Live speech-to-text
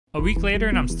A week later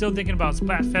and I'm still thinking about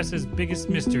Splatfest's biggest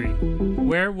mystery.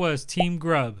 Where was Team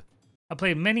Grub? I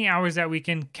played many hours that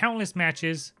weekend, countless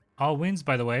matches, all wins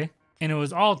by the way, and it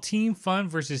was all team fun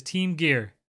versus team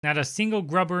gear. Not a single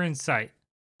grubber in sight.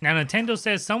 Now Nintendo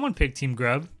says someone picked Team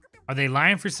Grub. Are they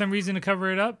lying for some reason to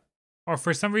cover it up? Or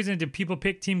for some reason did people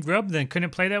pick Team Grub then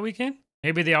couldn't play that weekend?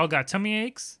 Maybe they all got tummy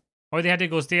aches? Or they had to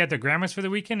go stay at their grandma's for the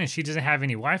weekend and she doesn't have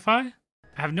any Wi-Fi?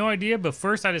 I have no idea, but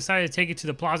first I decided to take it to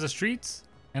the plaza streets.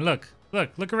 And look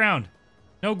around.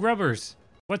 No grubbers.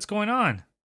 What's going on?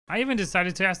 I even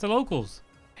decided to ask the locals.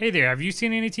 Hey there, have you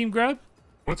seen any Team Grub?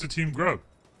 What's a Team Grub?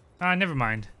 Never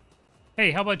mind.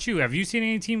 Hey, how about you? Have you seen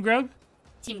any Team Grub?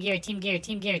 Team gear, team gear,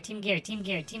 team gear, team gear, team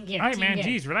gear, team gear. Alright man,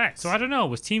 geez, relax. So I don't know,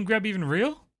 was Team Grub even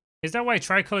real? Is that why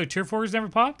tricolor tier 4s never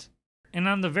popped? And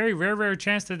on the very rare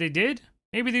chance that they did,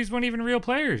 maybe these weren't even real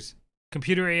players.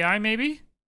 Computer AI maybe?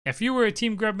 If you were a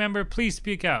Team Grub member, please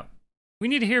speak out. We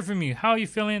need to hear from you. How are you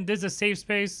feeling? This is a safe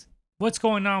space. What's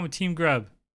going on with Team Grub?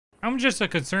 I'm just a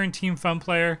concerned Team Fun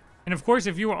player. And of course,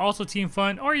 if you were also Team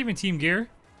Fun or even Team Gear,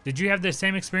 did you have the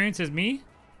same experience as me?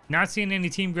 Not seeing any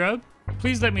Team Grub?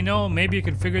 Please let me know. Maybe you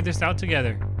can figure this out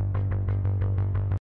together.